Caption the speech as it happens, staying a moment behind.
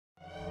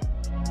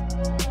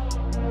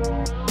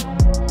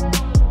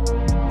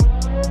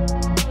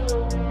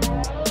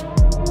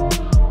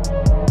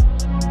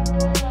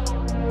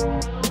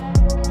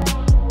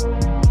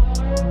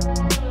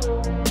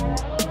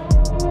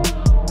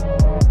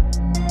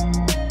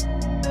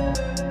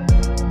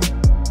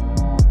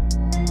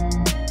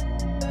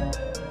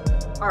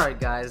Alright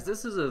guys,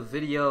 this is a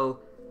video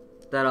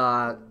that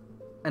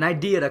an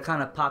idea that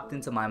kind of popped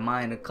into my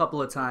mind a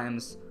couple of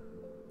times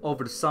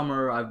over the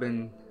summer. I've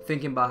been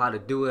thinking about how to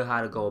do it,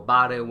 how to go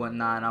about it,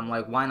 whatnot, and I'm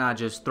like, why not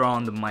just throw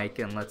on the mic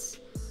and let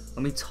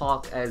me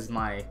talk as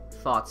my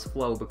thoughts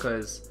flow,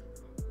 because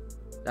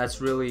I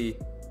really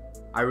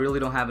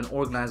don't have an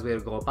organized way to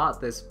go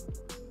about this,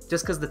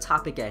 just because the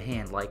topic at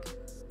hand, like,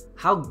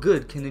 how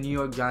good can the New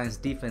York Giants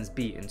defense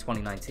be in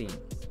 2019?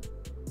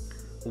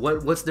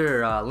 What's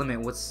their limit?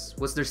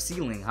 What's their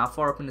ceiling? How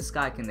far up in the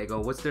sky can they go?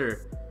 What's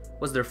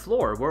their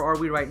floor? Where are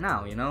we right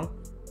now, you know?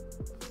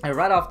 And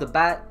right off the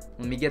bat,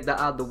 let me get that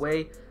out of the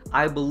way.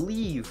 I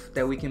believe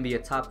that we can be a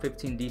top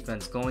 15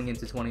 defense going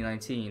into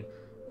 2019.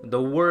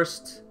 The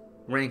worst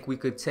rank we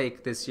could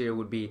take this year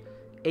would be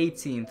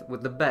 18th,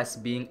 with the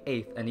best being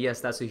 8th. And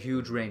yes, that's a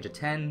huge range, a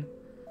 10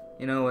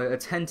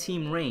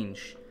 team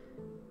range.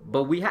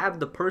 But we have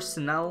the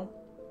personnel,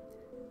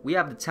 we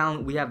have the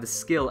talent, we have the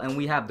skill, and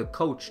we have the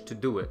coach to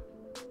do it.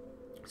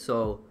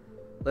 So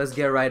let's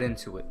get right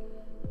into it.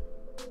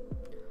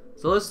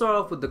 So let's start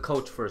off with the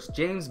coach first.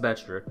 James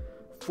Bettcher,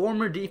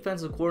 former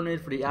defensive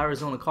coordinator for the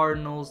Arizona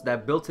Cardinals,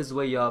 that built his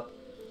way up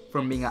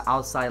from being an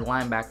outside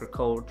linebacker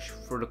coach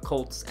for the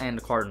Colts and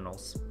the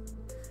Cardinals.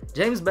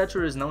 James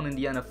Bettcher is known in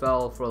the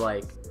NFL for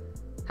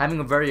having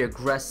a very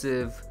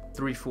aggressive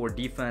 3-4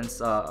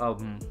 defense.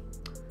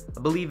 I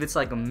believe it's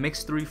like a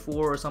mixed 3-4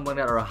 or something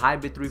like that, or a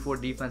hybrid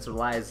 3-4 defense that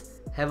relies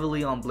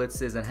heavily on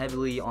blitzes and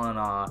heavily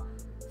on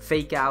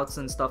fake outs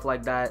and stuff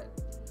like that.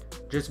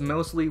 Just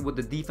mostly what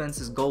the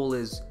defense's goal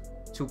is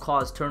to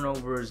cause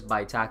turnovers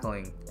by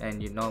tackling,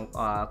 and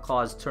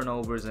cause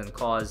turnovers and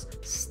cause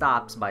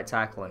stops by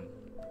tackling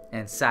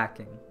and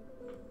sacking.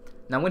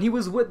 Now, when he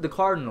was with the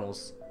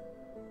Cardinals,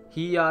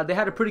 they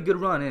had a pretty good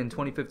run in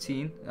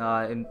 2015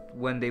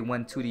 when they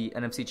went to the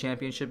NFC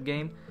Championship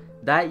game.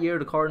 That year,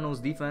 the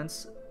Cardinals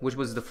defense, which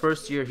was the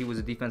first year he was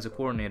a defensive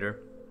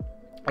coordinator,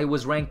 it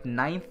was ranked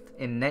 9th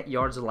in net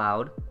yards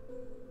allowed,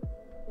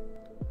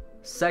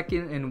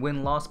 2nd in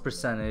win-loss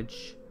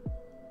percentage,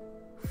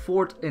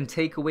 4th in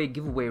takeaway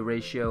giveaway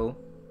ratio,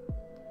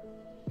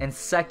 and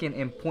 2nd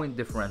in point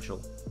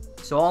differential.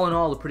 So all in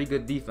all, a pretty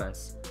good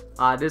defense.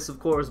 This, of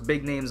course,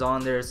 big names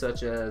on there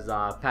such as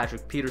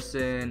Patrick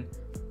Peterson,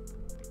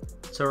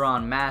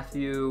 Tyrann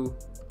Mathieu,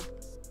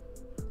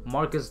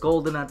 Marcus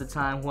Golden at the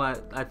time, who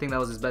I think that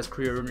was his best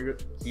career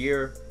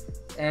year,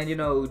 and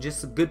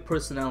just good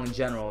personnel in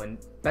general. And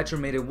Bettcher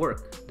made it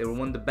work. They were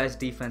one of the best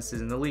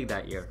defenses in the league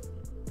that year.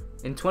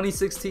 In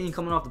 2016,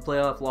 coming off the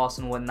playoff loss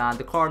and whatnot,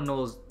 the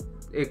Cardinals,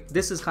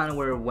 this is kind of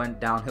where it went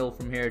downhill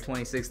from here,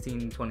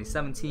 2016,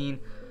 2017.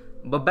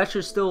 But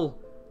Bettcher still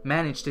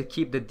managed to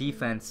keep the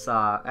defense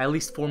at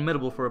least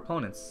formidable for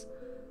opponents.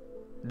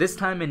 This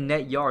time in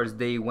net yards,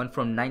 they went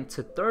from 9th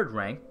to 3rd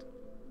ranked.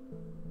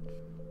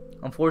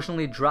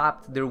 Unfortunately,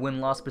 dropped their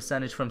win-loss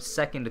percentage from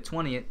 2nd to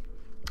 20th,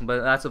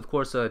 but that's of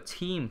course a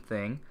team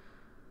thing.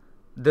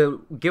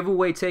 The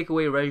giveaway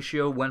takeaway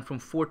ratio went from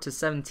 4th to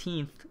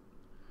 17th,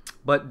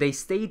 but they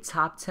stayed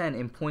top 10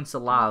 in points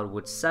allowed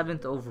with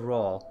 7th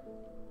overall,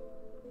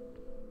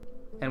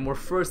 and were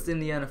 1st in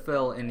the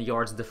NFL in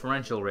yards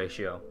differential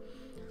ratio.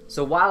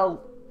 So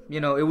while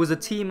it was a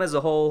team as a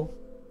whole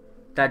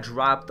that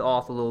dropped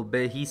off a little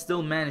bit, he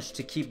still managed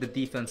to keep the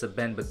defense a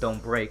bend but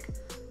don't break.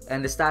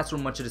 And the stats were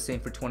much of the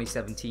same for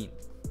 2017.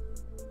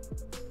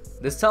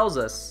 This tells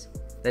us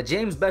that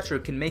James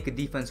Bettcher can make a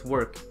defense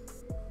work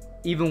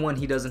even when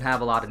he doesn't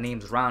have a lot of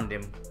names around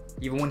him,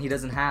 even when he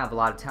doesn't have a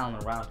lot of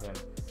talent around him.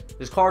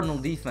 This Cardinal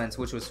defense,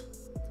 which was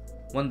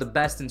one of the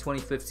best in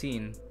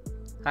 2015,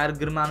 had a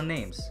good amount of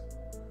names.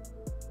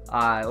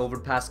 Over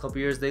the past couple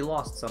years, they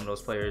lost some of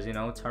those players.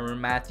 Tyrann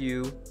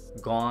Mathieu,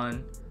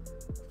 gone.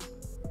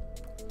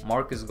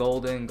 Marcus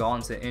Golden,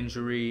 gone to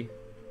injury.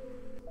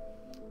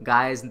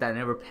 Guys that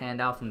never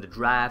panned out from the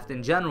draft.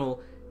 In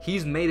general,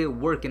 he's made it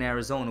work in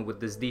Arizona with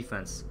this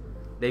defense.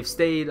 They've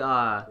stayed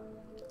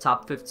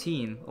top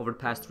 15 over the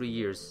past 3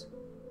 years.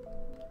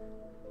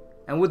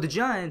 And with the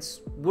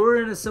Giants,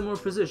 we're in a similar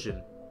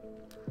position.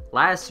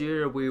 Last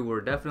year, we were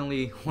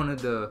definitely one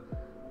of the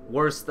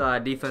worst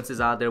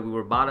defenses out there. We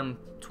were bottom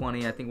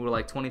 20. I think we were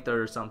like 23rd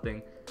or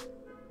something.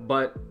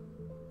 But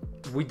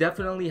we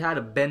definitely had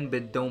a bend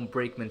but don't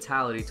break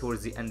mentality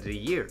towards the end of the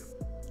year.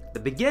 The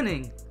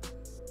beginning,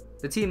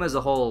 the team as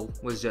a whole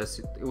was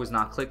it was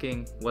not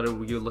clicking, whether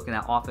you're looking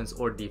at offense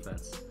or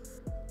defense.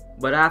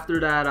 But after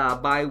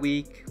that bye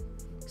week,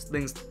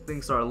 things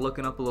started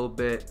looking up a little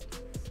bit.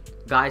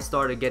 Guys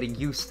started getting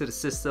used to the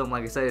system.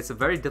 Like I said, it's a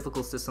very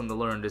difficult system to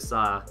learn, this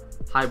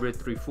hybrid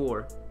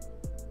 3-4.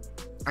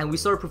 And we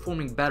started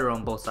performing better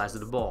on both sides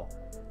of the ball.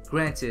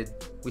 Granted,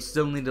 we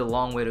still need a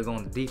long way to go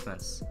in the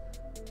defense.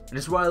 And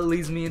this is why it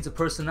leads me into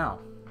personnel.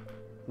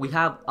 We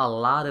have a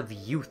lot of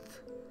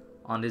youth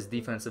on this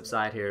defensive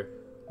side here,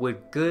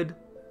 with good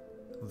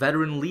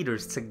veteran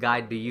leaders to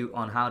guide the youth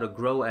on how to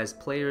grow as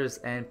players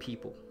and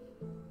people.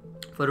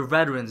 For the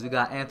veterans, we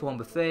got Antoine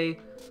Buffet,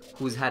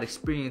 who's had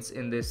experience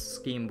in this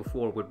scheme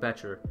before with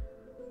Bettcher.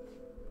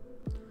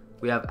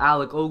 We have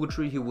Alec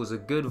Ogletree, who was a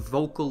good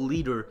vocal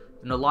leader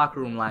in the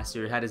locker room last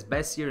year. Had his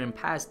best year in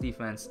pass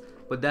defense,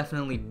 but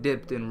definitely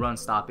dipped in run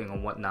stopping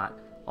and whatnot.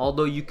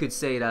 Although you could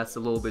say that's a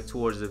little bit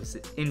towards his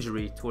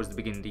injury towards the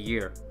beginning of the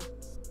year.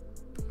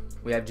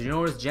 We have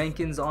Janoris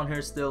Jenkins on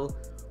here still,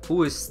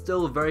 who is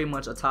still very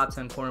much a top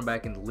 10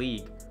 cornerback in the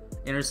league.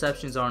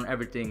 Interceptions aren't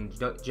everything.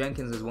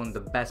 Jenkins is one of the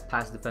best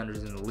pass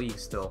defenders in the league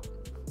still.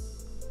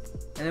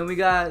 And then we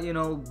got,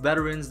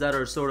 veterans that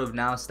are sort of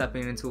now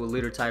stepping into a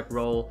leader type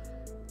role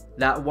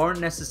that weren't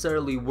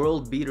necessarily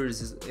world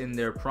beaters in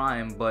their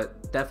prime,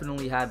 but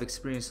definitely have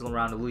experience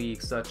around the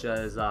league, such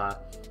as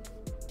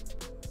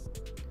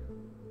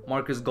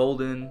Marcus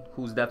Golden,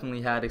 who's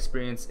definitely had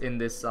experience in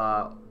this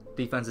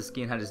defensive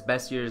scheme, had his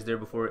best years there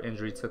before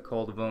injury took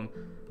hold of him.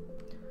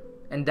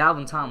 And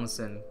Dalvin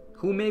Tomlinson,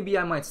 who maybe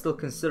I might still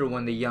consider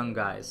one of the young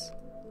guys.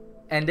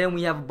 And then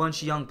we have a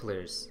bunch of young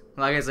players.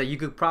 Like I said, you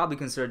could probably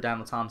consider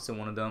Dalvin Tomlinson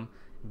one of them.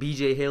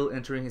 BJ Hill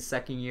entering his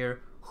second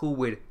year, who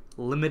with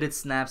limited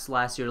snaps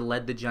last year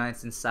led the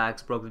Giants in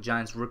sacks, broke the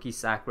Giants' rookie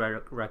sack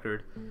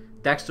record.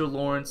 Dexter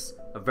Lawrence,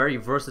 a very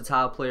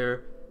versatile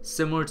player,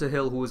 similar to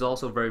Hill, who is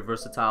also very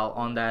versatile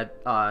on that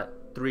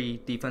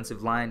 3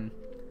 defensive line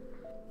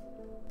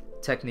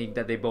technique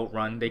that they both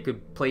run. They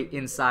could play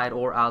inside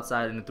or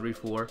outside in the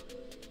 3-4.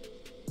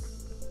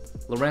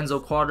 Lorenzo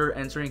Carter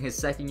entering his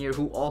second year,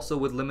 who also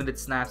with limited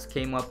snaps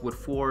came up with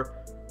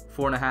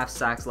 4.5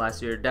 sacks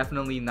last year.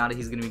 Definitely now that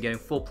he's going to be getting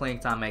full playing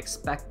time, I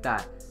expect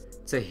that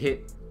to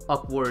hit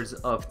upwards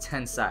of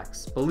 10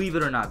 sacks. Believe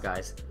it or not,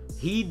 guys,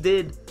 he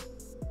did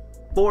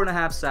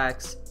 4.5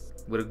 sacks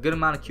with a good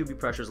amount of QB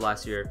pressures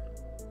last year.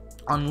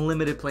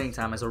 Unlimited playing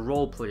time as a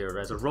role player,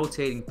 as a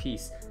rotating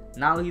piece.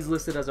 Now he's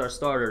listed as our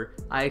starter.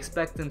 I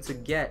expect him to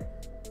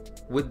get,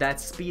 with that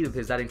speed of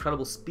his, that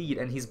incredible speed,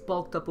 and he's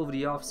bulked up over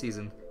the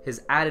offseason,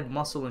 his added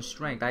muscle and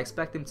strength, I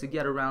expect him to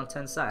get around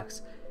 10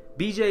 sacks.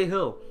 BJ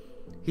Hill,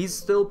 he's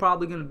still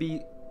probably going to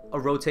be a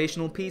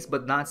rotational piece,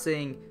 but not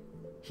saying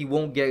he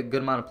won't get a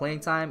good amount of playing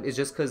time. It's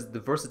just because the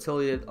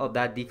versatility of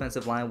that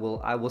defensive line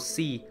I will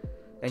see,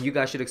 and you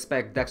guys should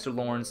expect Dexter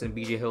Lawrence and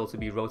BJ Hill to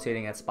be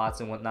rotating at spots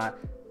and whatnot.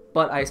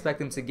 But I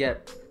expect him to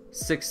get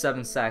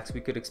 6-7 sacks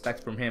we could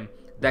expect from him.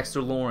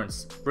 Dexter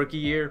Lawrence, rookie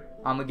year,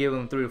 I'm going to give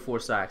him 3 to 4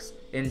 sacks.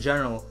 In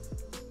general,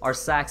 our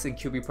sacks and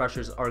QB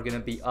pressures are going to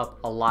be up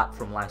a lot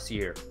from last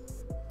year.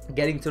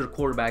 Getting to the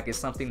quarterback is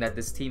something that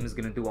this team is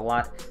going to do a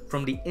lot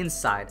from the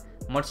inside,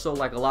 much so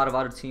like a lot of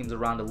other teams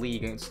around the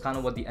league, and it's kind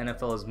of what the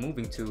NFL is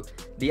moving to.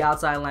 The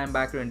outside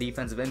linebacker and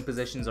defensive end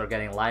positions are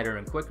getting lighter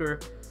and quicker,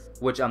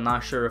 which I'm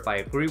not sure if I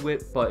agree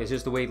with, but it's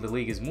just the way the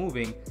league is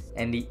moving.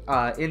 And the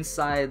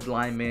inside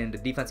lineman, the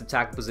defensive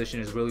tackle position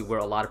is really where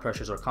a lot of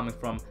pressures are coming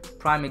from.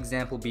 Prime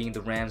example being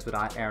the Rams with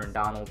Aaron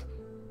Donald.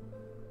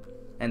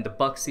 And the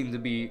Bucks seem to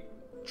be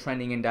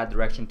trending in that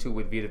direction too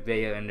with Vita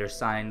Vea and their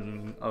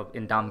sign of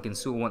Ndamukong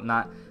Suh and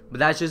whatnot. But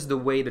that's just the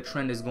way the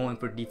trend is going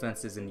for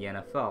defenses in the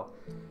NFL.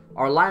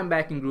 Our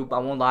linebacking group, I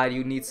won't lie to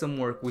you, needs some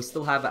work. We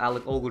still have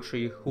Alec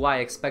Ogletree, who I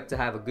expect to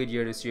have a good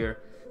year this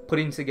year,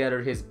 putting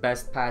together his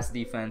best pass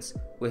defense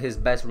with his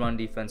best run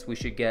defense. We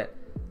should get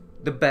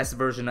the best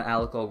version of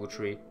Alec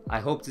Ogletree. I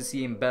hope to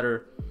see him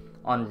better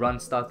on run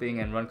stuffing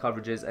and run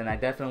coverages, and I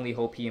definitely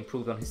hope he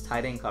improved on his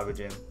tight end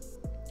coveraging.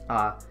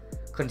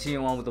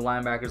 Continue on with the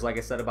linebackers, like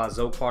I said about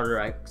Zoe Carter,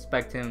 I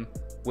expect him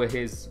with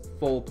his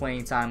full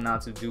playing time now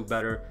to do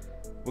better.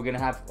 We're going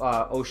to have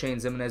O'Shane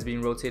Ximines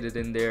being rotated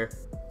in there,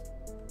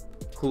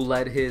 who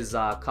led his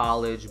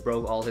college,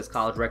 broke all his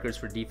college records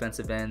for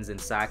defensive ends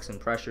and sacks and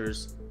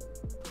pressures.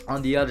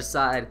 On the other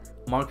side,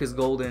 Marcus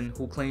Golden,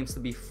 who claims to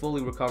be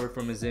fully recovered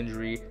from his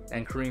injury,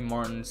 and Kareem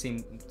Martin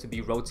seem to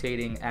be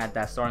rotating at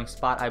that starting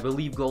spot. I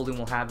believe Golden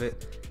will have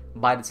it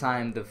by the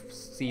time the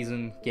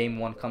season game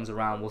 1 comes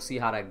around. We'll see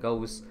how that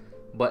goes.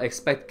 But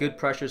expect good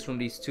pressures from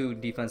these 2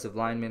 defensive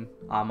linemen.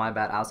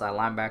 Outside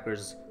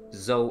linebackers,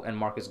 Zoe and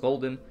Marcus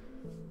Golden.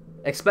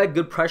 Expect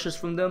good pressures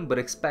from them, but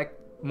expect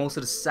most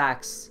of the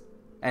sacks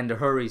and the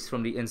hurries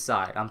from the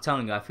inside. I'm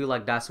telling you, I feel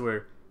like that's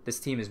where this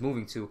team is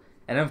moving to.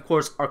 And then, of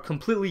course, our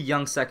completely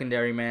young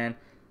secondary, man.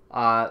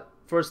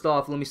 First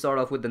off, let me start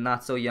off with the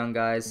not-so-young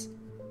guys.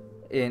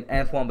 In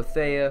Antoine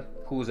Bethea,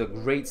 who is a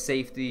great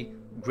safety,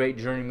 great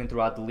journeyman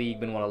throughout the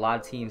league, been on a lot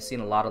of teams, seen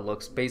a lot of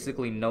looks,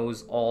 basically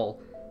knows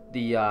all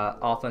the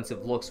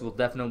offensive looks, will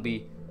definitely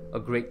be a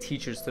great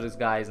teacher to these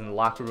guys in the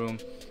locker room.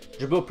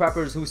 Jabril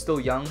Peppers, who's still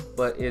young,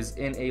 but is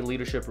in a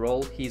leadership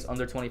role. He's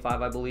under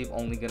 25, I believe,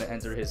 only going to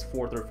enter his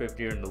 4th or 5th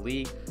year in the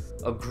league.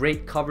 A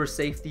great cover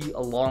safety,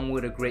 along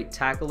with a great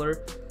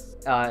tackler.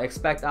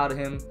 Expect out of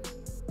him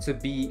to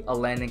be a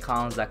Landon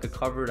Collins that could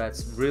cover.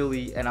 That's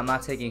really, and I'm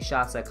not taking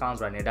shots at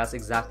Collins right now, that's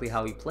exactly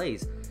how he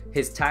plays.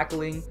 His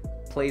tackling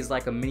plays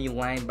like a mini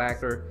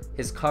linebacker.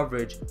 His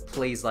coverage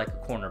plays like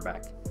a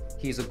cornerback.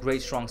 He's a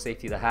great strong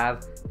safety to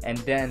have. And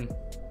then,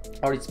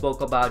 already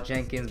spoke about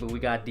Jenkins, but we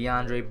got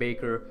DeAndre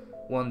Baker,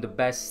 one of the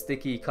best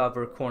sticky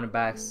cover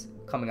cornerbacks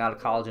coming out of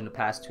college in the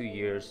past 2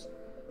 years.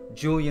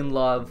 Julian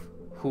Love,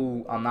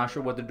 who I'm not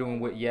sure what they're doing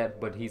with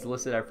yet, but he's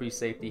listed at free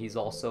safety. He's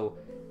also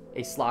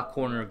a slot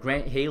corner.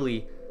 Grant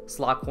Haley,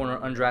 slot corner,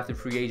 undrafted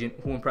free agent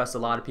who impressed a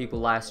lot of people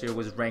last year,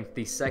 was ranked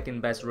the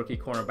second best rookie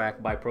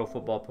cornerback by Pro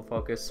Football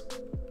Focus.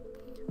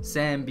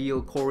 Sam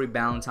Beal, Corey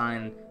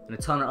Ballantyne, and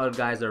a ton of other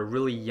guys that are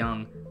really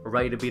young,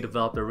 ready to be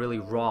developed, are really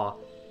raw,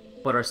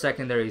 but our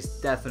secondary is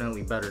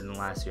definitely better than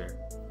last year.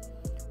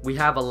 We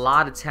have a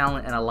lot of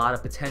talent and a lot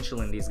of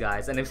potential in these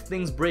guys, and if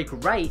things break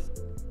right,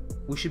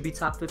 we should be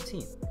top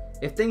 15.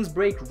 If things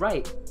break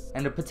right,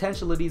 and the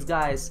potential of these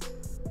guys,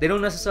 they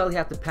don't necessarily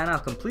have to pan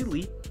out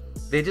completely,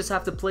 they just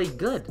have to play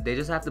good. They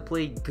just have to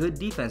play good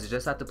defense. They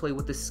just have to play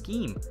with the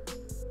scheme.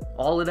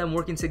 All of them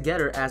working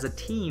together as a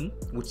team,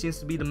 which seems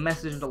to be the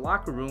message in the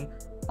locker room,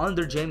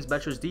 under James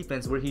Bettcher's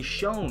defense, where he's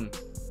shown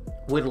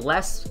with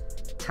less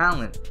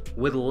talent,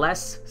 with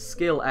less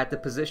skill at the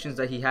positions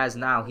that he has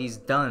now, he's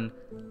done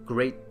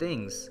great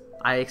things.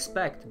 I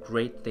expect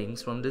great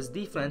things from this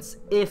defense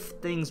if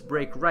things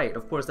break right.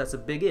 Of course, that's a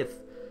big if,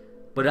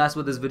 but that's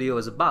what this video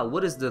is about.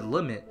 What is the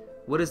limit?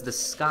 What is the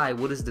sky?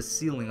 What is the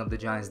ceiling of the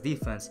Giants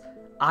defense?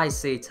 I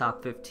say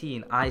top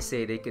 15. I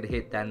say they could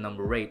hit that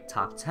number 8,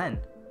 top 10.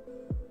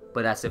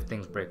 But that's if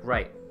things break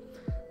right.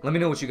 Let me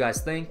know what you guys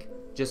think.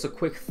 Just a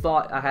quick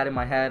thought I had in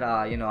my head.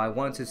 I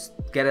wanted to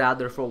get it out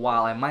there for a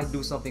while. I might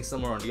do something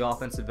similar on the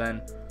offensive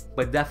end,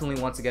 but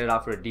definitely want to get it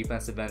out for the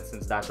defensive end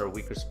since that's our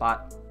weaker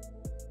spot.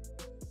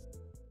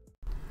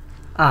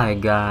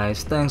 Alright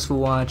guys, thanks for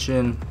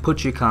watching.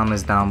 Put your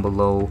comments down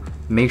below.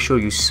 Make sure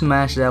you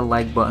smash that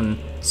like button,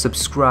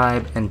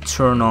 subscribe, and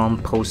turn on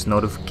post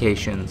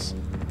notifications.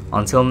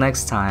 Until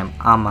next time,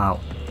 I'm out.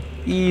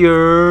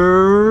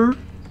 Yeah.